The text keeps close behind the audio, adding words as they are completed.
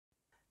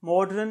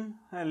Modern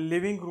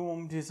living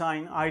room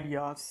design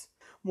ideas.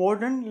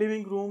 Modern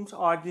living rooms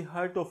are the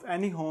heart of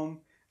any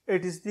home.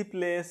 It is the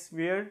place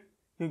where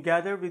you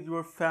gather with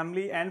your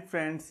family and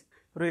friends,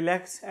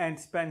 relax, and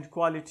spend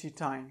quality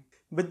time.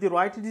 With the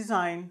right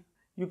design,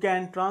 you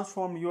can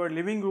transform your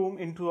living room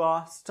into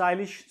a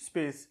stylish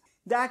space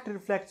that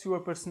reflects your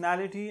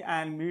personality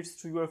and meets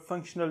to your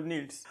functional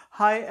needs.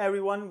 Hi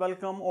everyone,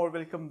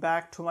 welcome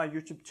back to my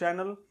YouTube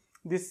channel.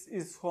 This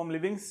is Home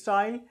Living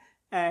Style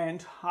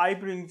and I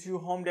bring you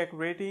home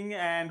decorating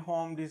and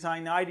home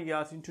design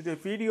ideas. In today's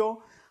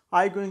video,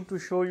 I'm going to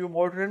show you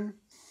modern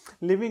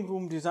living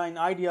room design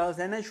ideas,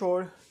 and I'm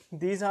sure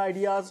these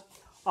ideas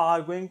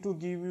are going to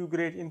give you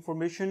great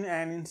information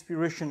and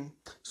inspiration.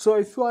 So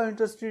if you are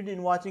interested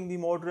in watching the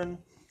modern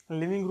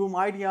living room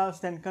ideas,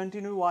 then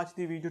continue watch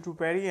the video to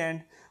very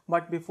end.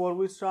 But before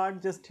we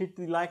start, just hit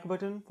the like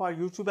button for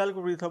YouTube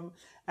algorithm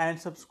and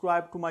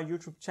subscribe to my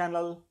YouTube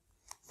channel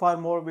for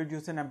more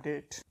videos and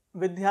updates.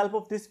 With the help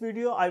of this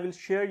video, I will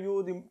share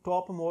you the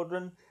top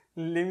modern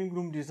living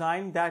room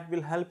design that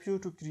will help you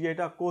to create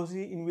a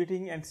cozy,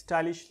 inviting and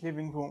stylish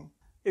living room.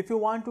 If you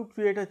want to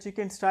create a chic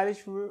and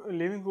stylish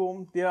living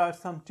room, there are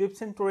some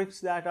tips and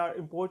tricks that are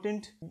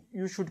important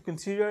you should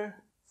consider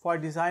for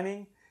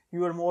designing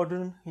your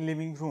modern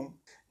living room.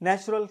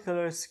 Natural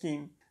color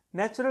scheme.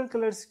 Natural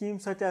color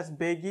schemes such as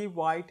beige,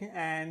 white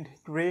and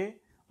grey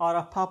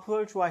are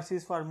popular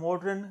choices for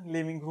modern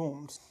living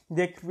rooms.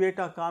 They create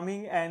a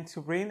calming and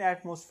serene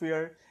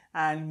atmosphere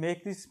and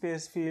make the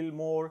space feel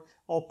more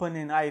open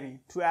and airy.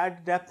 To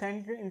add depth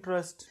and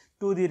interest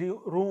to the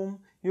room,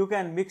 you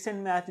can mix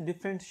and match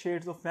different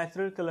shades of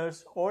natural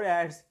colors or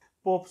add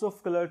pops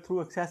of color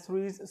through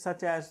accessories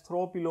such as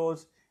throw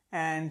pillows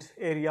and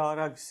area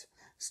rugs.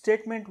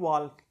 Statement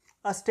wall.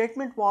 A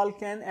statement wall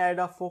can add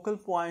a focal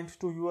point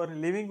to your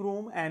living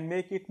room and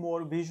make it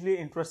more visually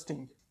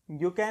interesting.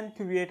 You can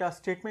create a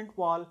statement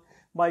wall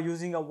by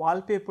using a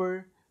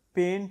wallpaper,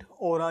 paint,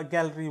 or a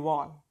gallery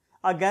wall.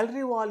 A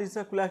gallery wall is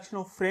a collection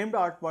of framed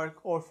artwork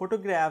or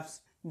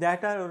photographs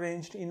that are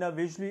arranged in a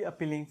visually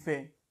appealing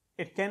way.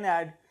 It can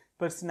add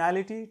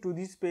personality to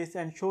the space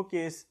and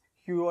showcase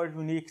your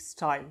unique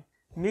style.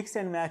 Mix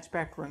and match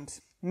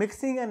patterns.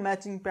 Mixing and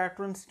matching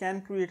patterns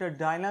can create a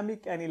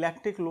dynamic and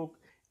eclectic look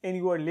in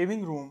your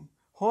living room.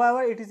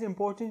 However, it is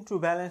important to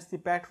balance the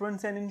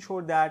patterns and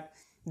ensure that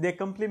they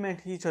complement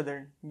each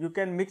other. You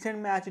can mix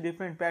and match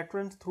different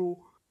patterns through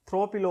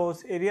throw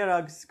pillows, area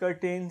rugs,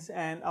 curtains,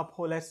 and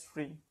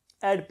upholstery.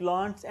 Add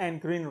plants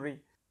and greenery.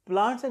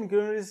 Plants and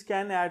greeneries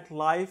can add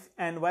life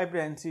and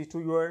vibrancy to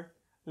your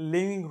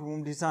living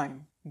room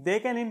design. They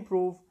can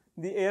improve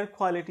the air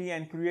quality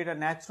and create a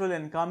natural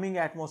and calming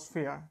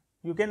atmosphere.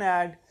 You can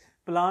add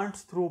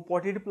plants through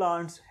potted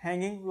plants,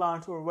 hanging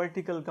plants, or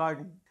vertical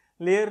garden.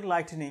 Layer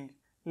lighting.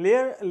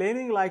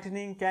 Layering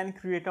lighting can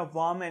create a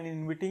warm and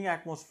inviting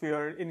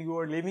atmosphere in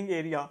your living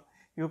area.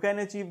 You can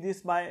achieve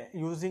this by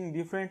using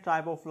different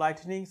types of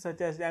lighting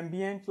such as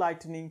ambient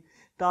lighting,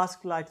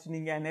 task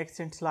lighting, and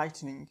accent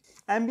lighting.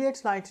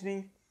 Ambient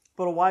lighting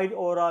provide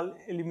overall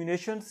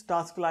illuminations.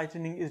 Task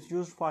lighting is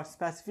used for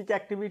specific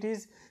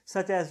activities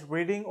such as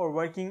reading or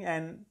working,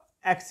 and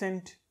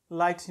accent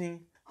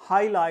lighting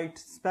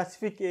highlights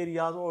specific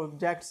areas or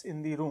objects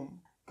in the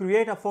room.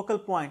 Create a focal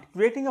point.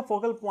 Creating a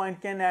focal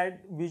point can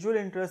add visual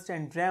interest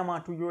and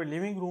drama to your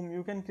living room.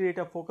 You can create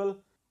a focal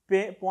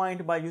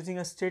point by using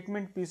a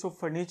statement piece of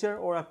furniture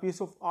or a piece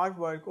of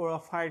artwork or a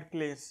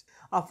fireplace.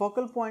 A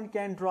focal point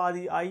can draw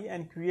the eye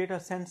and create a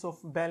sense of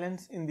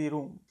balance in the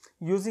room.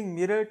 Using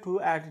mirror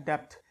to add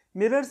depth.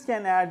 Mirrors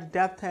can add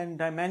depth and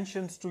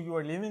dimensions to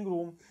your living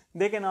room.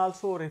 They can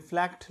also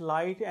reflect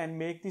light and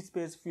make the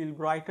space feel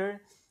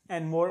brighter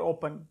and more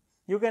open.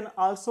 You can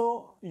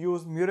also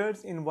use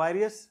mirrors in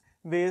various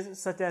ways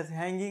such as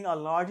hanging a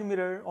large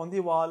mirror on the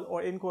wall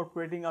or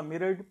incorporating a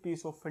mirrored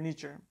piece of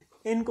furniture.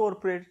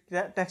 Incorporate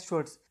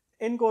textures.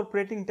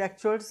 Incorporating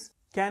textures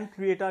can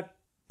create a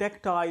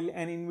tactile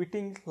and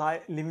inviting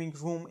living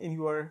room in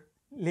your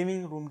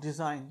living room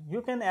design.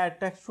 You can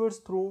add textures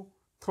through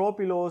throw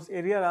pillows,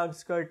 area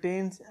rugs,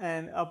 curtains,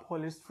 and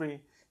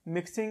upholstery,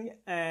 mixing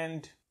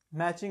and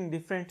matching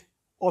different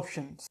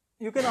options.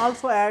 You can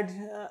also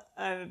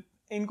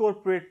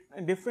incorporate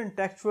different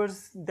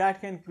textures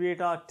that can create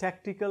a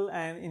tactical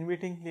and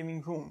inviting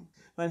living room.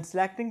 When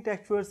selecting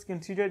textures,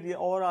 consider the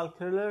overall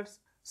colors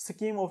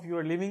scheme of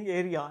your living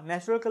area.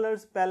 Natural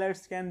colors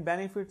palettes can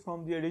benefit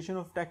from the addition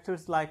of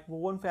textures like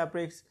woven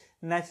fabrics,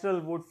 natural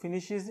wood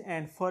finishes,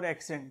 and fur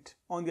accent.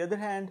 On the other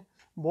hand,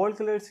 bold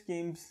color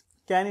schemes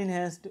can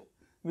enhance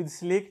with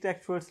sleek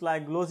textures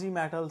like glossy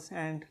metals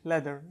and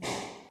leather.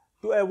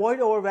 To avoid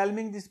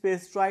overwhelming the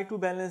space, try to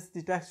balance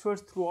the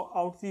textures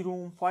throughout the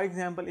room. For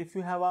example, if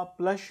you have a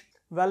plush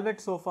velvet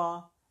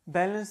sofa,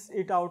 balance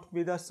it out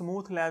with a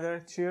smooth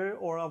leather chair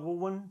or a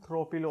woven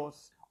throw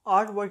pillows.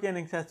 Artwork and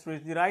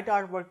accessories. The right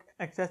artwork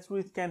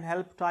accessories can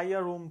help tie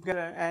a room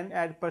together and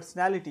add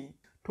personality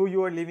to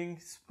your living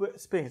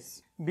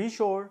space. Be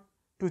sure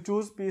to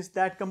choose pieces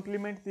that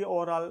complement the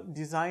overall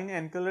design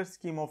and color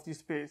scheme of the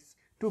space.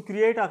 To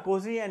create a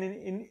cozy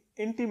and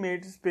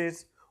intimate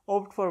space,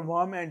 Opt for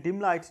warm and dim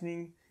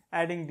lighting.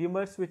 Adding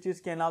dimmer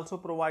switches can also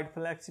provide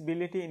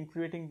flexibility in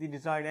creating the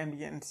desired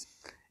ambience.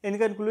 In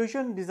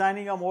conclusion,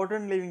 designing a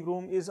modern living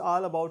room is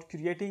all about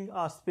creating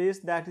a space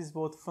that is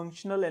both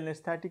functional and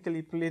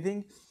aesthetically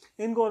pleasing.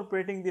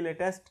 Incorporating the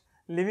latest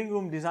living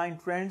room design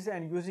trends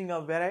and using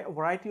a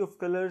variety of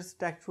colors,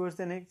 textures,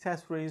 and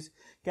accessories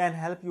can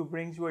help you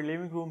bring your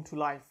living room to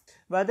life.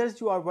 Whether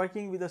you are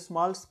working with a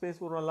small space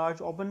or a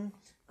large open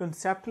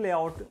concept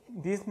layout,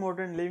 these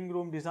modern living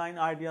room design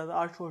ideas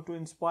are sure to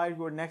inspire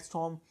your next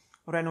home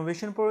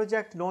renovation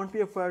project. Don't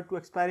be afraid to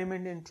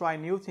experiment and try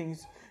new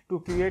things to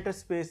create a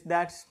space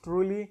that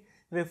truly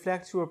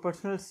reflects your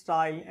personal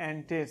style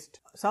and taste.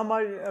 Some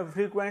are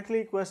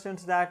frequently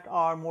questions that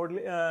are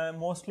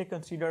mostly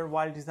considered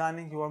while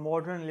designing your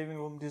modern living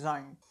room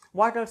design.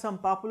 What are some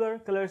popular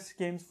color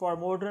schemes for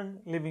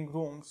modern living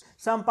rooms?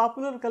 Some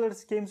popular color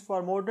schemes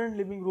for modern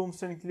living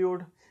rooms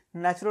include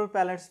natural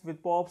palettes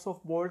with pops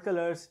of bold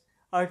colors,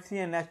 earthy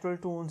and natural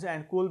tones,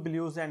 and cool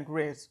blues and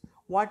grays.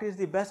 What is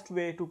the best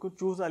way to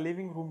choose a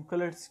living room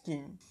color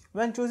scheme?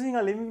 When choosing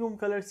a living room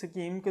color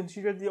scheme,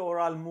 consider the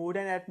overall mood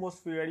and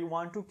atmosphere you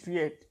want to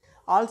create.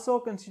 Also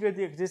consider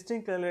the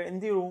existing color in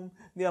the room.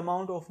 The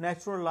amount of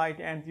natural light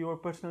and your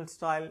personal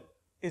style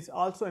is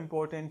also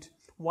important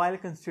while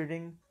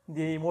considering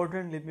the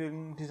modern living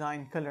room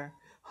design color.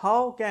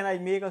 How can I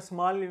make a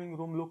small living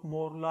room look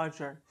more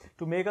larger?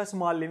 To make a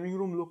small living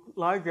room look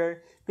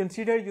larger,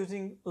 consider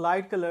using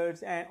light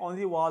colors on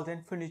the walls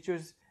and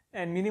furnitures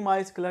and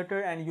minimize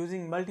clutter and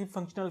using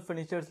multifunctional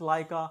furnitures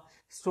like a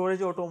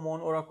storage ottoman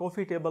or a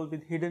coffee table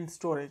with hidden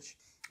storage.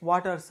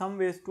 What are some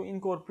ways to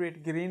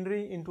incorporate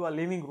greenery into a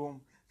living room?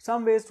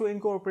 Some ways to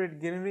incorporate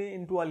greenery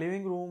into a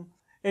living room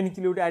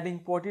include adding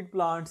potted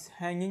plants,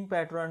 hanging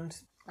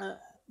patterns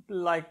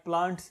like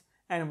plants,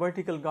 and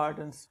vertical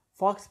gardens.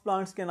 Fox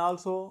plants can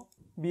also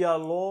be a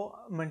low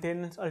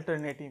maintenance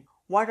alternative.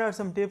 What are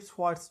some tips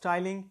for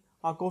styling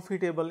a coffee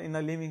table in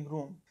a living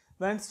room?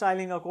 When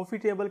styling a coffee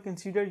table,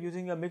 consider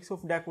using a mix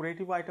of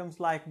decorative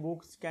items like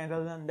books,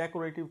 candles, and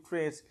decorative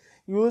trays.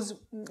 Use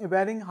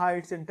varying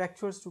heights and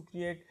textures to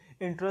create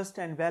interest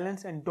and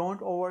balance, and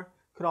don't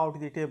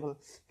overcrowd the table.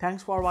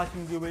 Thanks for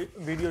watching the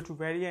video to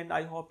very end.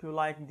 I hope you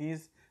like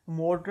these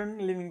modern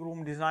living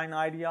room design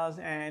ideas,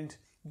 and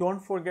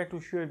don't forget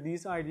to share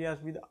these ideas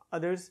with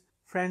others,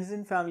 friends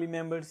and family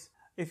members.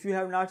 If you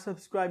have not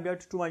subscribed yet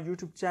to my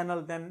YouTube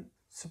channel, then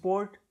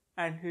support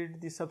and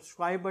hit the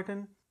subscribe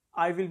button.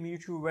 I will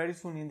meet you very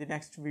soon in the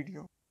next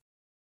video.